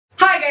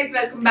guys,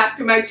 welcome back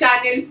to my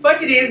channel. For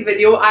today's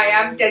video, I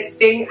am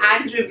testing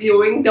and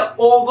reviewing the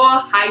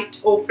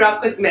overhyped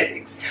Ofra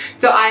cosmetics.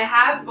 So I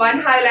have one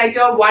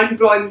highlighter, one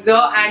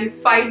bronzer and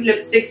 5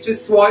 lipsticks to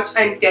swatch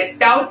and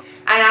test out.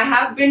 And I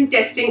have been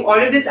testing all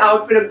of this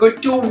out for a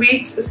good 2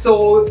 weeks.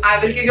 So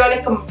I will give you all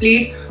a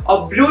complete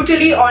or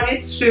brutally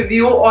honest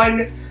review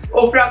on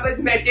Ofra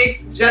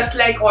cosmetics. Just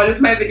like all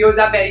of my videos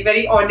are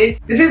very honest.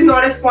 This is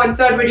not a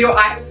sponsored video.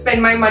 I have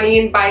spent my money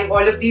in buying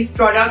all of these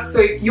products. So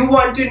if you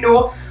want to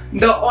know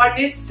the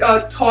honest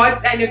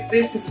thoughts and if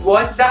this is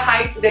worth the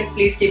hype, then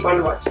please keep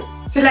on watching.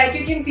 So like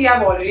you can see,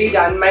 I've already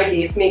done my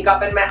base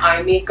makeup and my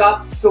eye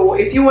makeup. So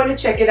if you want to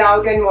check it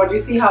out and want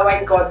to see how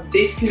I got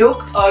this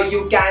look,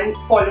 you can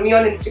follow me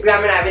on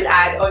Instagram and I will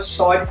add a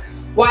short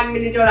 1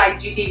 minute or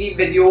IGTV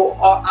video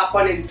up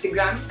on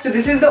Instagram. So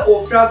this is the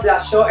Ofra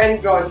blusher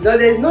and bronzer.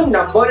 There's no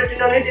number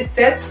written on it. It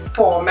says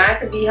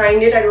format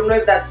behind it. I don't know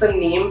if that's a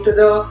name to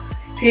the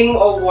thing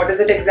or what is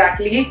it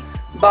exactly.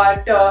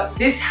 But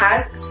this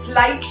has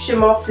slight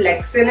shimmer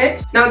flecks in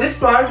it. Now this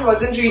product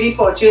wasn't really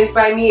purchased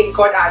by me. It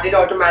got added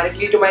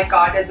automatically to my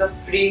cart as a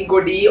free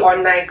goodie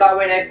on Nykaa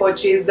when I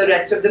purchased the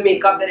rest of the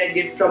makeup that I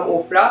did from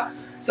Ofra.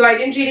 So I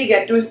didn't really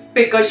get to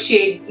pick a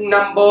shade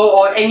number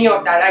or any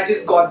of that. I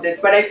just got this.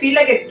 But I feel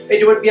like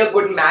it would be a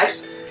good match.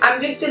 I'm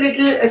just a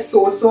little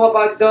so-so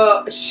about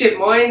the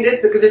shimmer in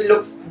this because it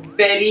looks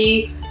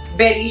very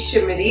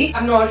shimmery.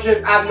 I've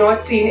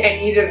not seen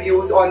any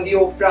reviews on the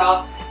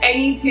Ofra,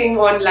 anything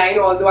online,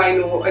 although I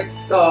know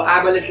it's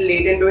I'm a little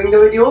late in doing the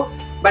video,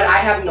 but I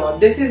have not.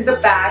 This is the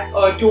PAC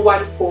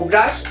 214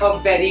 brush, a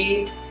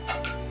very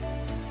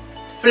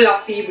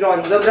fluffy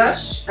bronzer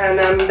brush, and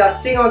I'm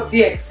dusting out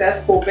the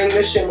excess, hoping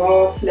the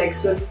shimmer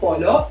flecks will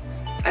fall off,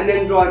 and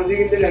then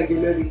bronzing in the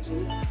regular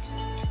regions.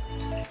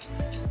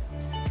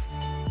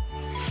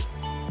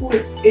 Ooh,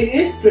 it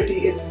is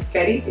pretty. It's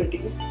very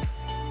pretty,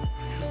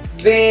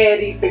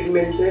 very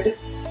pigmented.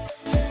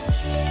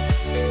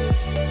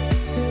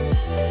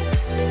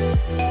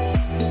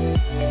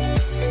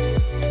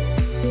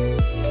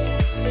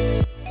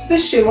 The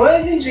shimmer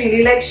isn't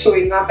really like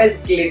showing up as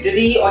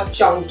glittery or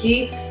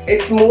chunky.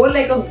 It's more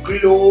like a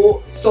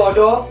glow, sort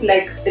of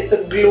like it's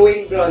a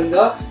glowing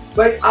bronzer.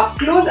 But up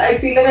close, I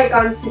feel like I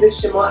can't see the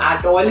shimmer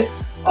at all.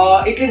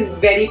 It is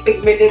very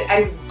pigmented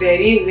and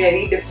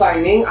very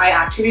defining. I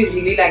actually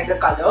really like the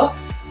color.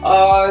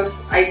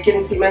 I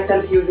can see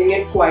myself using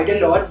it quite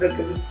a lot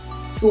because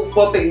it's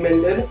super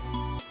pigmented.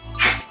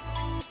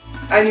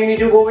 And you need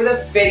to go with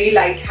a very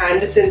light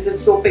hand. Since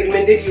it's so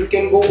pigmented, you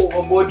can go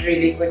overboard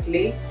really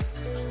quickly.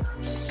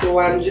 So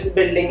I'm just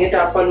building it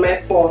up on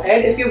my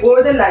forehead. If you go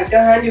with a lighter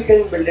hand, you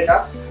can build it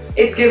up.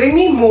 It's giving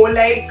me more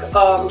like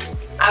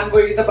I'm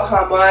going to the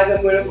Bahamas,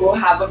 I'm going to go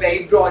have a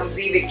very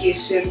bronzy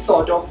vacation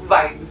sort of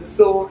vibes.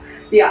 So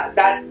yeah,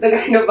 that's the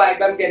kind of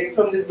vibe I'm getting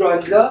from this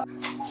bronzer.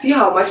 See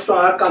how much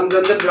product comes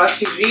on the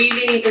brush. You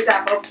really need to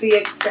tap off the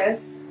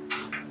excess.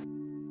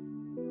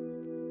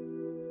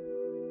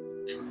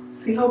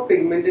 See how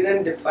pigmented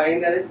and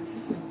defined that is.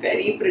 This is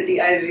very pretty.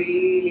 I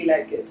really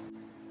like it.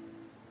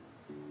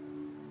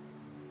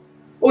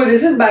 Oh,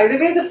 this is, by the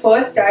way, the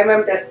first time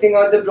I'm testing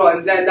out the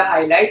bronzer and the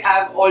highlight.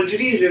 I've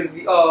already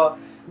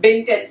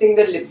been testing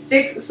the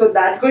lipsticks, so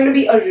that's going to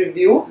be a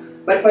review.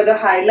 But for the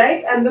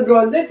highlight and the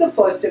bronzer, it's the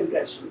first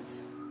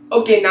impressions.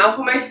 Okay, now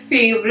for my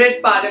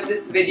favorite part of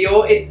this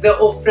video, it's the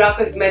Ofra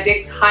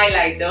Cosmetics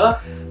highlighter.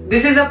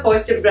 This is a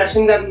first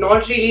impressions. I've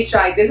not really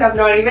tried this. I've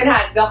not even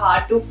had the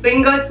heart to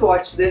finger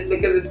swatch this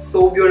because it's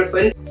so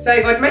beautiful. So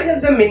I got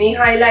myself the mini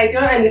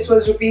highlighter and this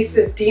was rupees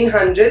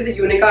 1500. The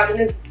unique carton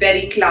is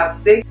very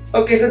classic.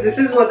 Okay, so this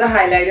is what the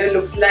highlighter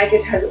looks like.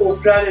 It has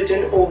Ofra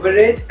written over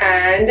it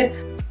and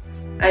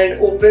it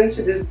opens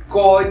to this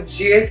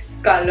gorgeous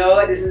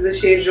color. This is the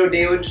shade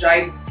Rodeo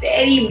Dry.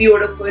 Very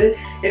beautiful.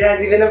 It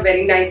has even a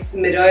very nice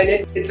mirror in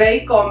it. It's very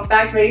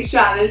compact, very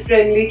travel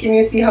friendly. Can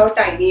you see how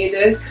tiny it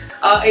is?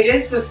 It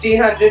is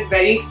 1500,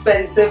 very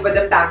expensive, but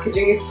the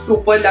packaging is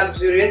super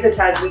luxurious. It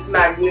has this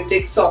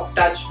magnetic soft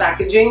touch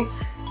packaging.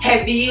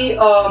 Heavy,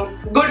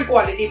 good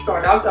quality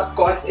product. Of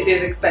course, it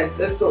is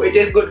expensive, so it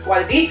is good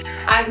quality.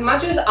 As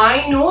much as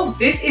I know,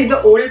 this is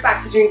the old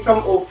packaging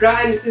from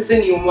Ofra and this is the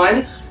new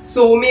one.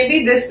 So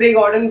maybe this they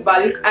got in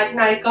bulk at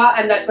Nykaa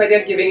and that's why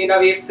they're giving it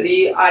away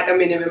free at a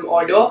minimum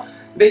order,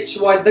 which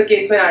was the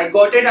case when I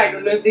got it. I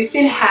don't know if they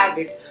still have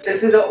it.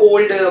 This is the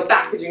old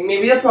packaging.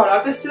 Maybe the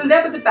product is still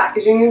there, but the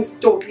packaging has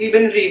totally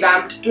been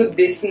revamped to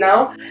this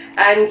now.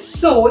 And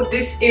so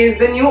this is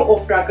the new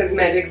Ofra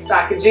Cosmetics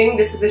packaging.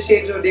 This is the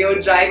shade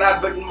Rodeo Drive.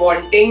 I've been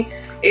wanting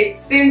it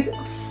since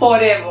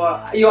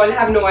forever. You all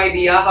have no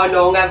idea how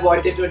long I've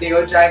wanted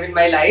Rodeo Drive in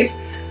my life.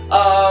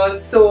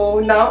 So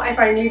now I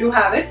finally do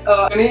have it.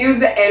 I'm going to use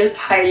the e.l.f.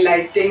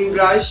 highlighting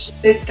brush.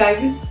 Let's dive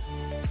in.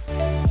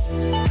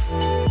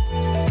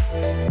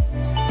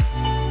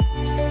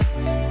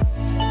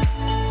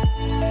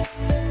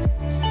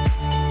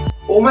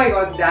 Oh my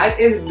god, that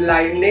is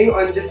blinding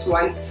on just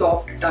one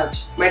soft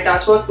touch. My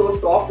touch was so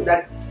soft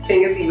that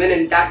thing is even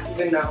intact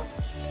even now.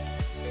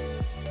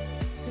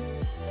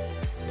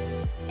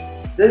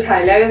 This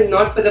highlight is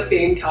not for the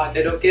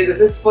faint-hearted, okay? This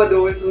is for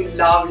those who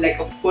love like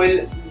a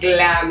full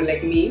glam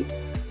like me.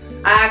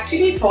 I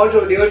actually thought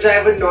Rodeo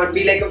Dry would not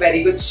be like a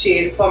very good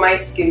shade for my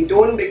skin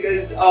tone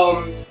because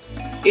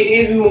it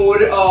is more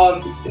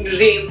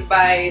raved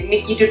by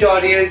Nikki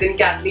Tutorials and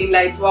Kathleen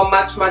Lights, who are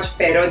much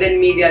fairer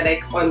than me. They are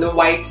like on the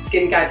white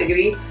skin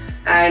category,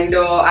 and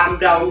I'm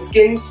brown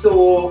skin,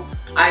 so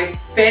I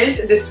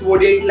felt this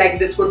would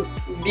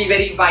be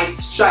very white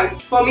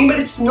striped for me, but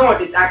it's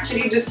not. It's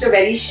actually just a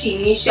very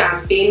sheeny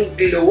champagne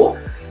glow,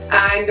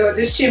 and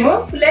the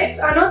shimmer flecks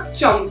are not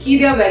chunky,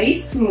 they are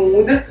very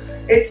smooth.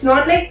 It's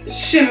not like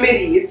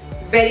shimmery, it's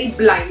very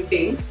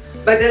blinding,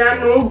 but there are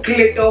no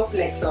glitter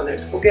flecks on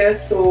it, okay?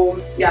 So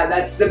yeah,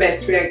 that's the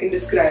best way I can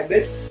describe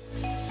it.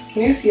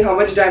 Can you see how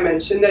much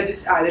dimension I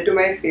just added to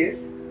my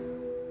face?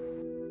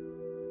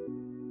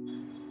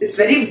 It's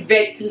very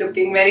wet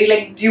looking, very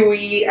like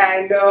dewy,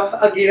 and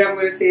again I'm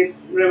going to say it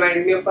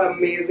reminds me of an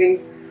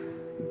amazing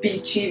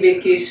beachy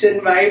vacation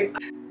vibe.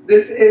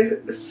 This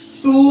is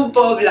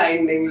super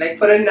blinding. Like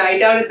for a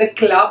night out at the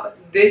club,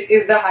 this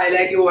is the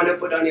highlight you want to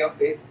put on your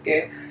face,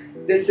 okay?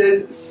 This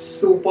is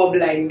super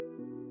blinding.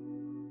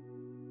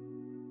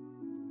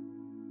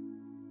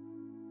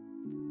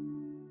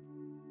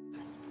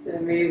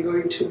 Then we're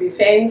going to be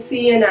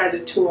fancy and add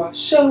it to our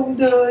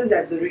shoulders.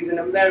 That's the reason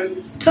I'm wearing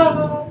this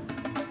top.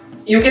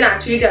 You can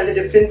actually tell the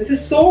difference. This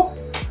is so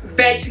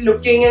wet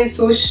looking and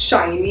so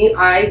shiny.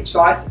 I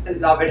just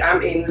love it.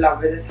 I'm in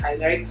love with this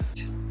highlight.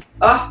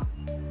 Ah,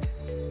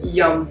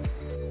 yum.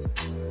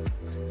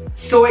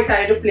 So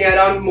excited to play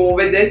around more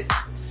with this.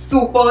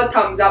 Super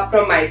thumbs up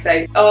from my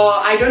side.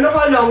 I don't know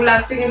how long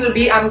lasting it will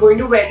be. I'm going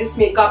to wear this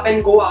makeup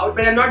and go out,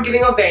 but I'm not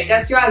giving a wear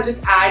test here. I'll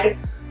just add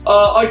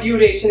a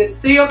duration. It's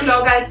 3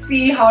 o'clock. I'll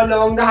see how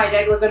long the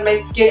highlight was on my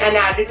skin and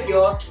add it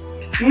here.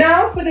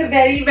 Now for the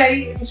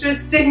very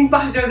interesting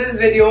part of this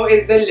video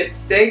is the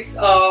lipsticks.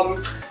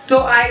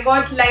 So I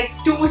got like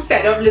 2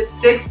 sets of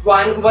lipsticks.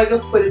 One was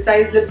a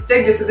full-size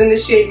lipstick. This is in the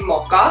shade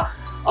Mocha.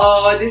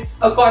 This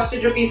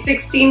costed rupees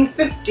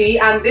 1650,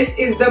 and this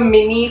is the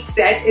mini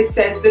set. It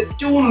says the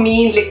 2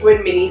 Me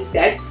liquid mini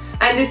set,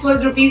 and this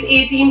was rupees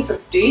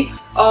 1850.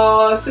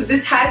 So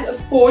this has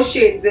 4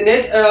 shades in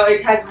it.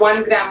 It has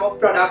 1 gram of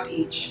product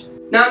each.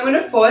 Now I'm going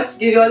to first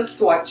give you all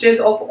swatches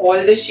of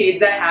all the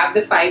shades I have,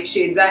 the 5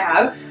 shades I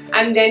have,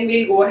 and then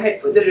we'll go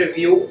ahead for the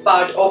review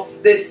part of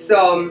this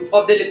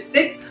of the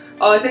lipsticks.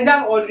 Since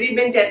I've already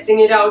been testing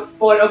it out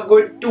for a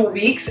good 2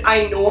 weeks,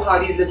 I know how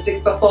these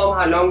lipsticks perform,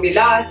 how long they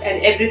last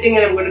and everything,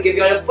 and I'm going to give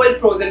you all a full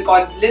pros and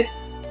cons list.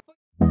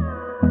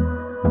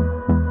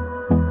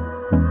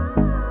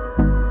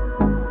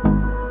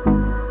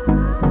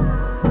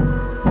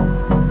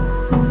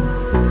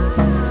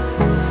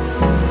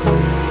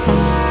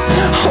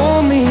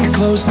 Hold me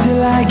close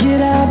till I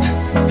get up.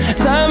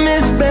 Time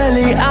is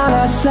barely on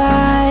our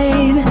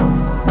side.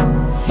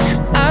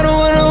 I don't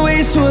wanna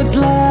waste what's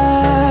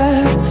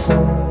left.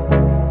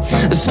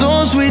 The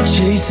storms we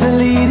chase are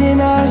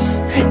leading us,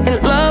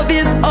 and love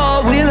is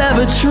all we'll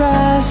ever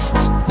trust.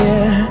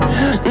 Yeah,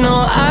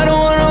 no, I don't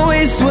wanna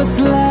waste what's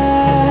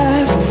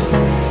left.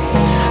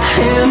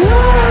 And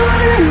on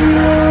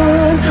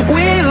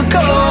we'll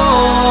go,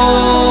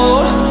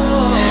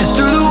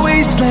 through the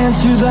wastelands,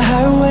 through the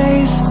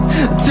highways,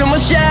 till my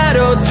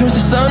shadow turns to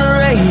sun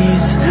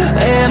rays.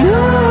 And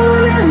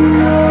on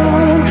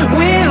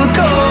we'll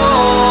go,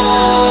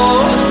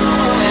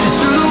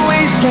 through the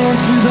wastelands,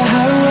 through the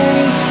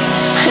highways,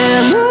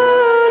 and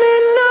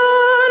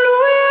on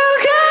we'll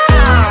go.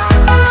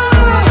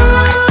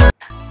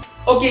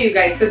 Okay you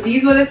guys, so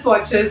these were the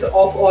swatches of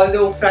all the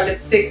Ofra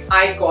lipsticks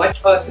I got.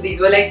 So these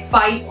were like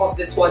 5 of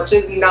the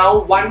swatches.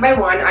 Now one by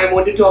one I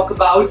want to talk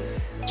about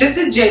just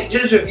a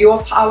gentle review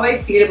of how I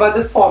feel about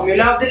the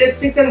formula of the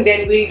lipsticks, and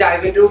then we'll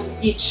dive into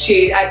each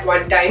shade at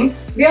one time.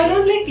 They are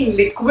not like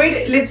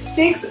liquid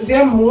lipsticks, they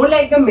are more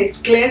like the Miss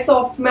Claire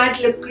soft matte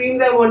lip creams,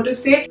 I want to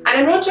say. And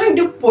I'm not trying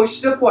to push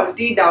the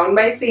quality down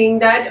by saying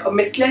that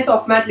Miss Claire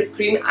soft matte lip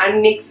cream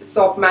and NYX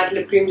soft matte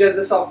lip cream, just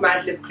the soft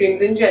matte lip creams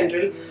in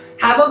general,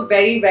 have a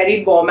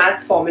very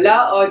bomb-ass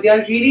formula. They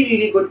are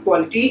really good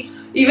quality,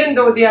 even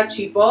though they are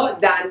cheaper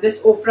than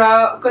this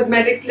Ofra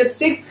Cosmetics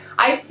lipsticks.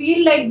 I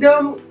feel like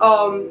the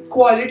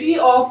quality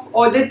of,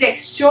 or the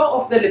texture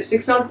of the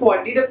lipsticks, not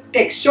quality, the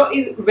texture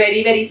is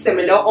very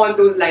similar on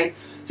those lines.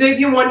 So if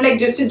you want like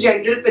just a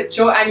general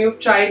picture and you've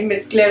tried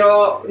Miss Claire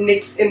or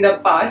NYX in the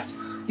past,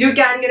 you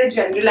can get a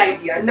general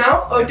idea.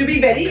 Now to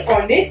be very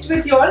honest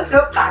with you all,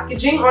 the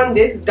packaging on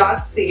this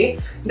does say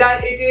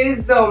that it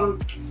is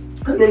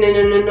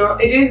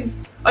it is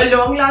a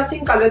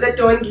long-lasting color that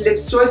turns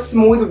lips to a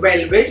smooth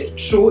velvet.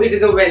 True, it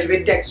is a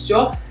velvet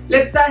texture.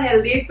 Lips are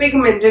healthy,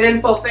 pigmented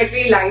and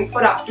perfectly lined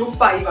for up to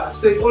 5 hours.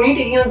 So it's only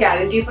taking a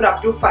guarantee for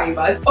up to 5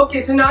 hours. Okay,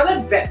 so now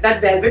that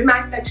velvet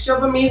matte texture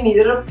for me is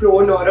neither a pro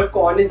nor a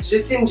con. It's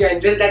just in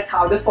general, that's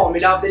how the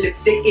formula of the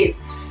lipstick is.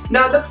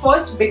 Now the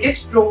first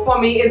biggest pro for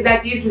me is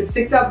that these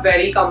lipsticks are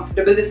very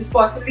comfortable. This is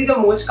possibly the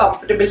most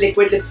comfortable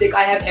liquid lipstick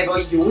I have ever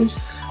used.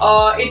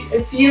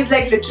 It feels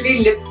like literally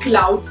lip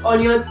clouds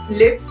on your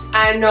lips,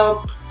 and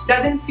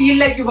doesn't feel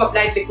like you've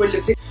applied liquid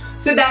lipstick.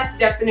 So that's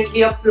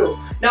definitely a pro.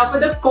 Now for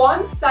the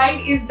con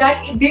side is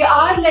that they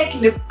are like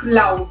lip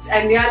clouds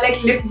and they are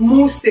like lip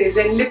mousses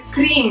and lip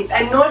creams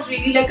and not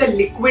really like a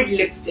liquid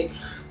lipstick.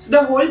 So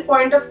the whole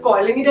point of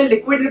calling it a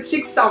liquid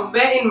lipstick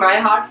somewhere in my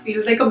heart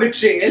feels like a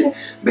betrayal,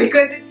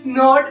 because it's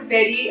not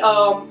very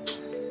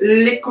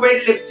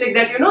liquid lipstick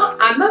that, you know,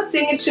 I'm not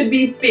saying it should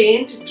be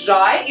paint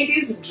dry. It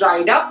is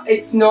dried up.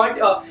 It's not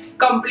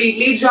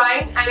completely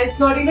drying, and it's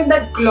not even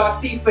that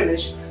glossy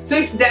finish. So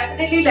it's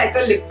definitely like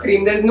a lip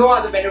cream. There's no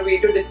other better way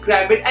to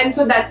describe it, and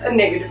so that's a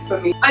negative for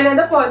me.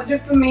 Another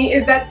positive for me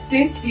is that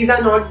since these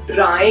are not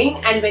drying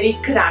and very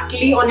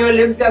crackly on your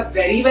lips, they're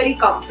very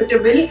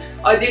comfortable.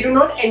 They do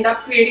not end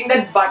up creating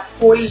that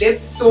butthole lip.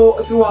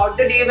 So throughout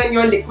the day when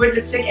your liquid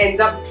lipstick ends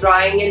up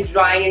drying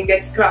and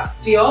gets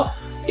crustier,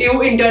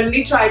 you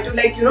internally try to,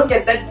 like, you know,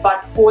 get that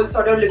butthole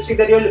sort of lipstick,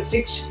 that your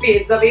lipstick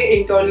fades away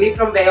internally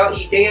from where you're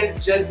eating and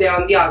it's just there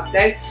on the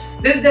outside.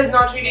 This does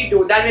not really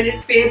do that. When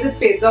it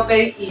fades off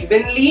very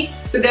evenly,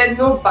 so there's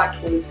no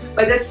butthole.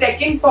 But the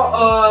second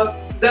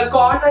the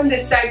con on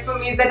this side for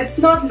me is that it's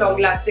not long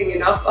lasting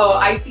enough.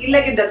 I feel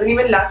like it doesn't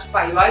even last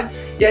 5 hours.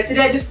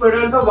 Yesterday I just put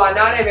it on for 1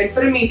 hour. I went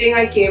for a meeting,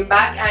 I came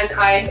back and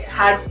I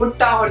had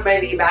butta on my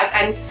way back,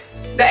 and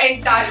the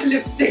entire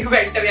lipstick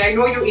went away. I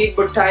know you eat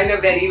butta in a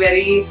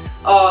very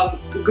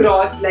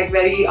gross, like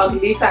very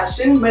ugly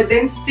fashion, but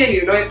then still,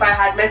 you know, if I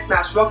had my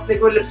Smashbox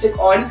liquid lipstick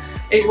on,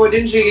 it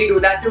wouldn't really do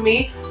that to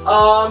me.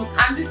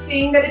 I'm just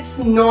saying that it's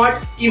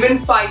not even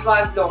 5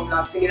 hours long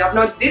lasting enough.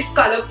 Now this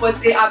color per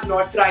se I've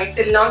not tried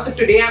till now, so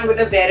today I'm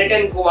gonna wear it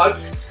and go out.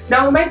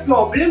 Now my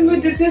problem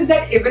with this is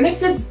that even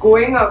if it's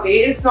going away,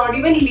 it's not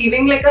even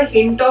leaving like a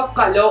hint of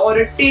color or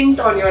a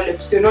tint on your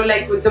lips, you know,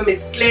 like with the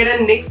Miss Claire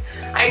and NYX.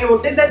 I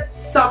noticed that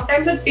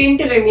sometimes a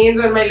tint remains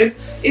on my lips.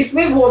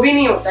 इसमें वो भी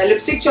नहीं होता है.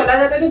 Lipstick चला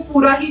जाता है तो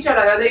पूरा ही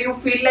चला जाता है. You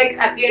feel like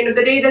at the end of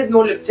the day there's no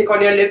lipstick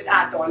on your lips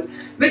at all,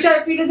 which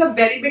I feel is a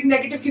very big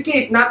negative, क्योंकि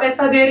इतना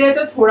पैसा दे रहे हैं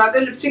तो थोड़ा तो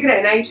लिपस्टिक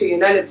रहना ही चाहिए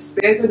ना लिप्स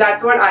पे. So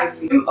that's what I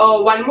feel.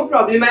 One more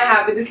problem I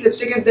have with this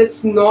lipstick is that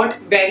it's not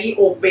very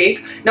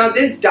opaque. Now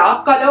this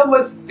dark color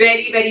was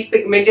very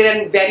pigmented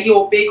and very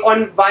opaque.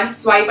 On one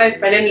swipe I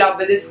fell in love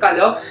with this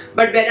color,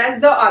 but whereas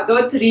the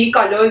other 3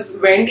 colors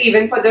went,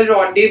 even for the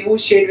Rendezvous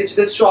shade, which is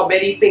a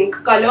strawberry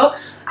pink color,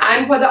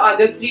 and for the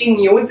other 3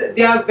 nudes,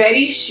 they are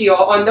very sheer.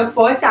 On the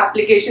first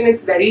application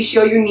it's very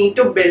sheer, you need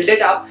to build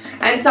it up,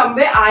 and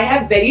somewhere I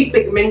have very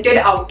pigmented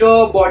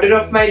outer border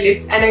of my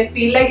lips, and I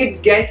feel like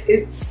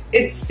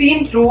it's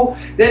seen through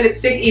the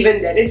lipstick even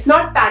then. It's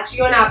not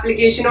patchy on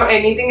application or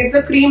anything, it's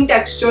a cream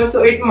texture,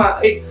 so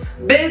it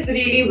builds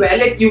really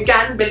well. You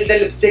can build the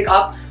lipstick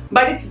up,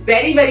 but it's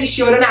very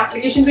sheer on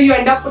application, so you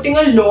end up putting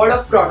a lot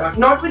of product.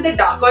 Not with the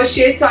darker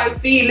shade, so I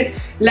feel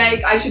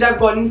like I should have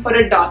gone for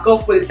a darker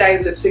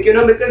full-size lipstick, you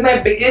know, because my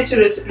biggest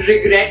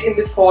regret in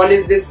this haul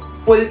is this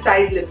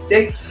full-size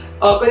lipstick,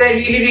 because I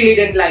really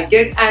didn't like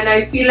it, and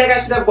I feel like I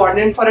should have gone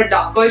in for a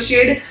darker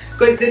shade,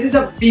 because this is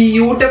a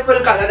beautiful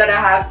color that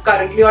I have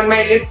currently on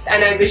my lips,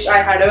 and I wish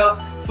I had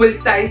a full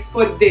size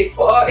for this.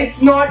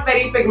 It's not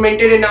very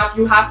pigmented enough.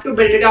 You have to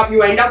build it up.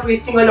 You end up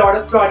wasting a lot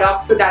of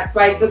product, so that's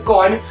why it's a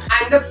con.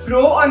 And the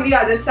pro on the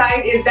other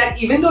side is that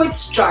even though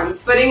it's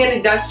transferring, and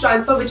it does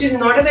transfer, which is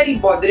not a very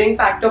bothering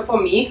factor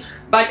for me,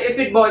 but if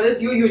it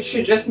bothers you, you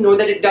should just know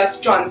that it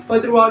does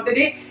transfer throughout the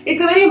day.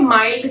 It's a very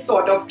mild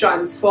sort of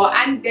transfer.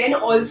 And then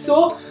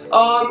also,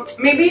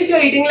 maybe if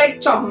you're eating like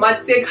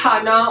chammat se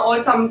khana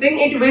or something,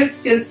 it will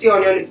still stay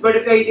on your lips. But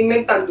if you're eating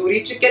like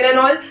tandoori chicken and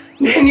all,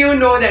 then you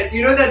know that,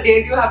 you know, the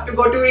days you have to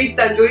go to eat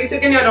tandoori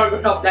chicken, you're not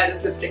going to apply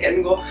this lipstick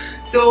and go.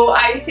 So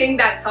I think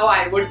that's how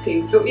I would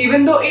think. So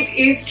even though it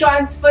is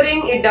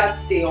transferring, it does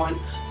stay on.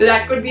 So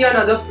that could be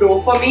another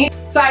pro for me.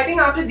 So I think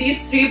after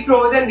these 3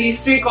 pros and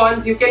these 3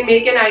 cons, you can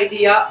make an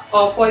idea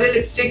for the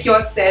lipstick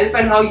yourself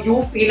and how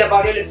you feel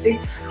about your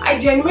lipsticks. I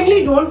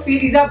genuinely don't feel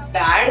these are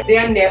bad. They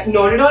are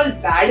not at all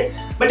bad.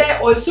 But I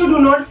also do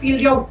not feel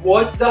they are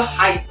worth the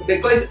hype,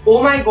 because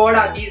oh my god,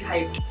 are these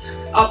hyped.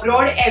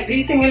 Abroad,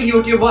 every single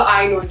YouTuber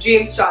I know,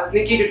 James Charles,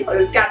 Nikki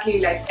Tutorials,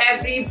 Kathleen Life,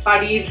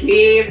 everybody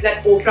raves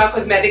that Ofra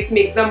Cosmetics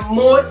makes the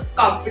most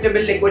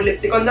comfortable liquid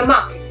lipstick on the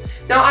market.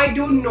 Now I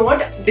do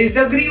not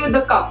disagree with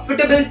the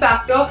comfortable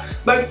factor,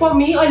 but for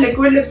me a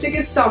liquid lipstick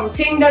is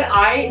something that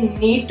I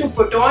need to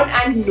put on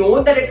and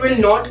know that it will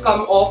not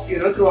come off, you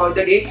know, throughout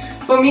the day.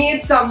 For me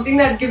it's something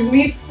that gives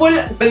me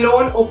full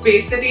blown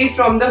opacity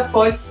from the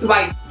first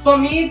swipe. For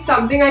me it's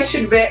something I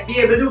should be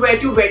able to wear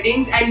to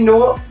weddings and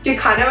know कि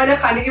खाना वाना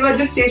खाने के बाद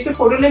जब stage पे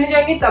photo लेने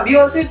जाएंगे तभी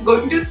also it's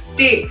going to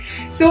stay.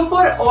 So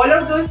for all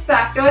of those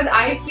factors,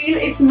 I feel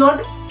it's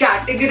not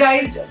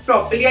categorized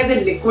properly as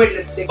a liquid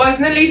lipstick.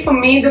 Personally, for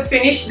me, the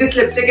finish this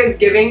lipstick is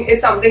giving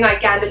is something I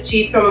can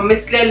achieve from a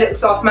Miss Claire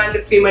soft matte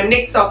lip cream, a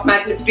NYX soft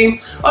matte lip cream,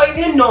 or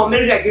even a normal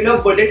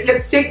regular bullet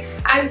lipstick.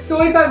 And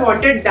so if I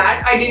wanted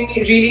that, I didn't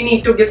really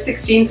need to give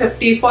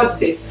 $16.50 for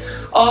this.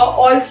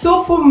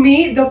 Also for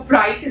me, the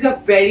price is a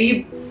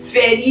very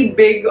very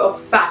big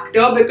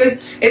factor, because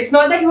it's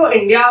not that your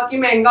India ke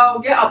महंगा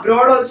हो गया,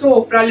 abroad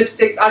also Ofra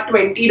lipsticks are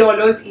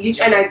 $20 each,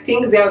 and I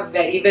think they are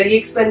very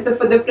expensive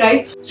for the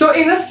price. So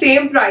in the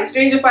same price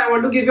range, if I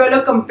want to give you all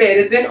a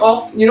comparison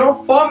of, you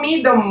know, for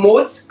me the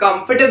most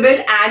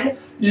comfortable and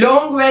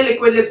long wear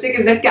liquid lipstick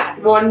is the Kat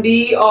Von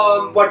D,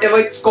 whatever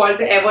it's called,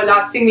 the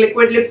everlasting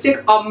liquid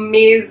lipstick.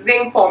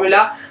 Amazing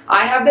formula.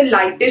 I have the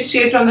lightest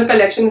shade from the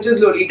collection, which is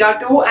Lolita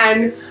 2,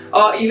 and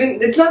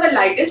even it's not the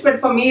lightest,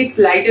 but for me it's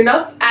light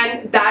enough,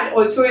 and that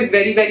also is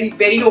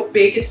very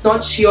opaque. It's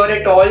not sheer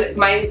at all.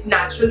 My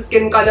natural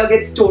skin color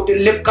gets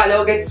lip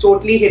color gets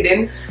totally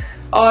hidden.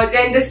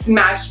 Then the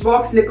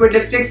Smashbox liquid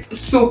lipsticks,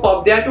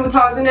 superb. They are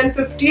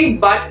 2050,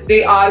 but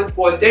they are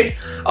worth it.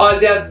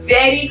 They are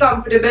very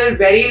comfortable,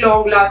 very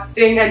long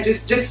lasting, and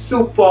just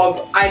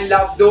superb. I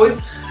love those.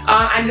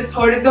 And the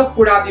third is the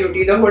Huda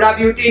Beauty. The Huda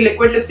Beauty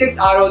liquid lipsticks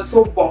are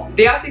also bomb.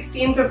 They are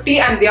 1650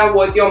 and they are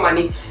worth your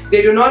money.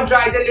 They do not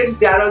dry the lips.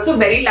 They are also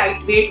very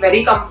lightweight,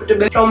 very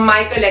comfortable. From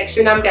my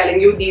collection, I'm telling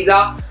you, these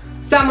are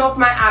some of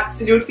my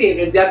absolute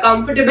favorites. They are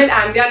comfortable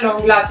and they are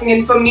long lasting,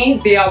 and for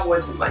me they are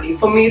worth the money.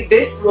 For me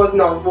this was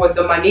not worth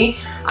the money.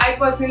 I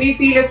personally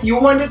feel if you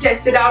want to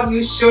test it out,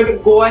 you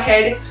should go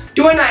ahead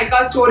to a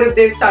Nykaa store if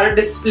they've started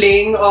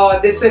displaying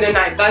this in a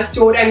Nykaa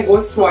store, and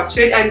go swatch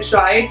it and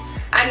try it.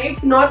 And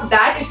if not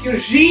that, if you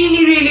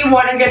really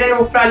want to get an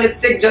Ofra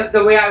lipstick just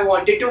the way I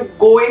wanted to,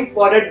 go in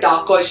for a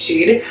darker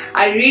shade.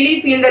 I really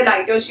feel the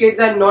lighter shades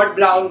are not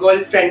brown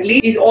girl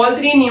friendly. These all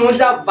three nudes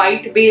are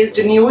white based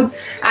nudes,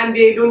 and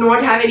they do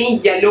not have any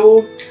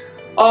yellow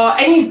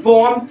any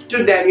warmth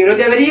to them, you know.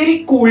 They're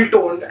very cool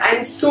toned,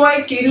 and so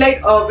I feel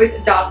like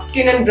with dark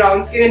skin and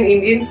brown skin and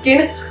Indian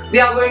skin, they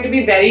are going to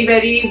be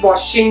very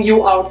washing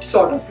you out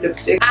sort of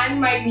lipstick.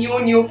 And my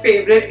new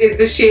favorite is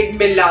the shade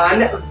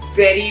Milan.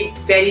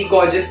 Very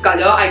gorgeous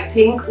color. I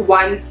think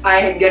once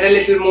I get a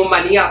little more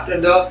money after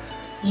the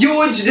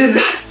huge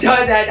disaster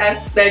that I've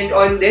spent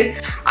on this,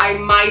 I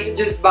might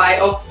just buy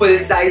a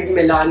full-size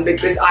Milan,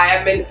 because I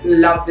am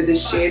in love with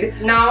this shade.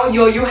 Now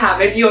here you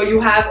have it. Here you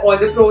have all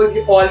the pros,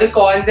 all the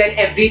cons, and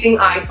everything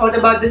I thought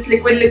about this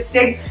liquid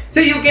lipstick.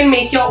 So you can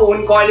make your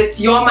own call. It's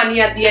your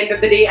money at the end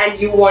of the day, and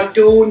you want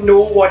to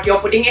know what you're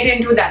putting it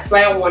into. That's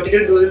why I wanted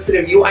to do this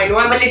review. I know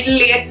I'm a little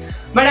late,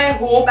 but I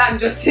hope I'm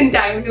just in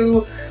time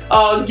to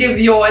give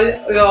you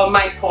all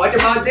my thought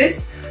about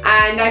this.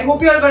 And I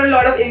hope you all got a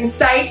lot of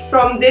insight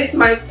from this.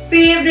 My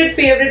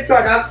favorite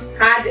products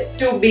had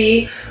to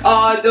be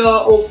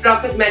the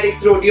Ofra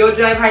Cosmetics Rodeo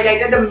Drive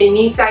Highlighter. The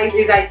mini size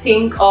is, I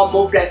think, a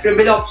more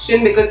preferable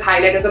option, because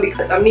highlighter kabhi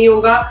khatam nahi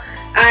hoga.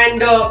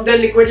 And the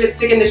liquid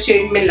lipstick in the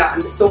shade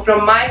Milan. So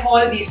from my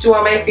haul, these two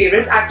are my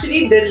favorites.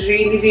 Actually, they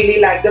really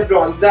like the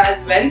bronzer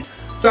as well.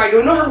 So I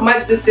don't know how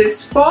much this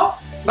is for,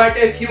 but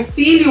if you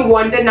feel you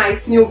want a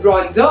nice new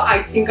bronzer,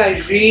 I think I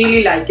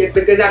really like it,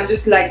 because I'm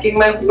just liking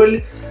my whole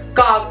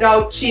carved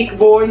out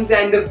cheekbones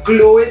and the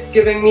glow it's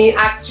giving me.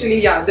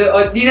 Actually, yeah,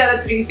 these are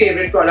the three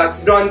favorite products: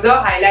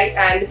 bronzer, highlight,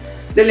 and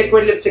the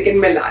liquid lipstick in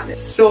Milan.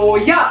 So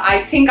yeah,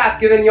 I think I've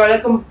given you all a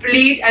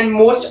complete and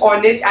most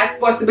honest as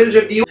possible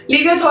review.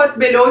 Leave your thoughts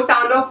below,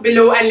 sound off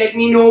below, and let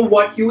me know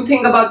what you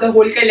think about the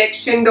whole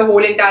collection, the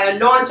whole entire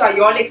launch. Are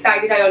you all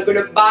excited? Are you all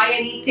gonna buy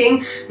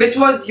anything? Which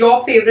was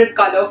your favorite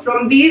color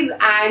from these?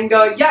 And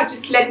yeah,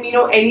 just let me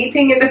know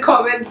anything in the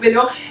comments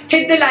below.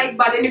 Hit the like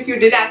button if you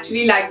did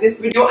actually like this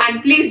video,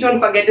 and please don't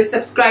forget to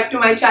subscribe to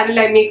my channel.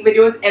 I make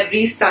videos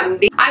every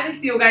Sunday. I will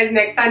see you guys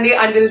next Sunday.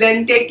 Until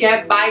then, take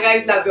care. Bye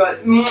guys. Love you all.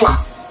 Mwah.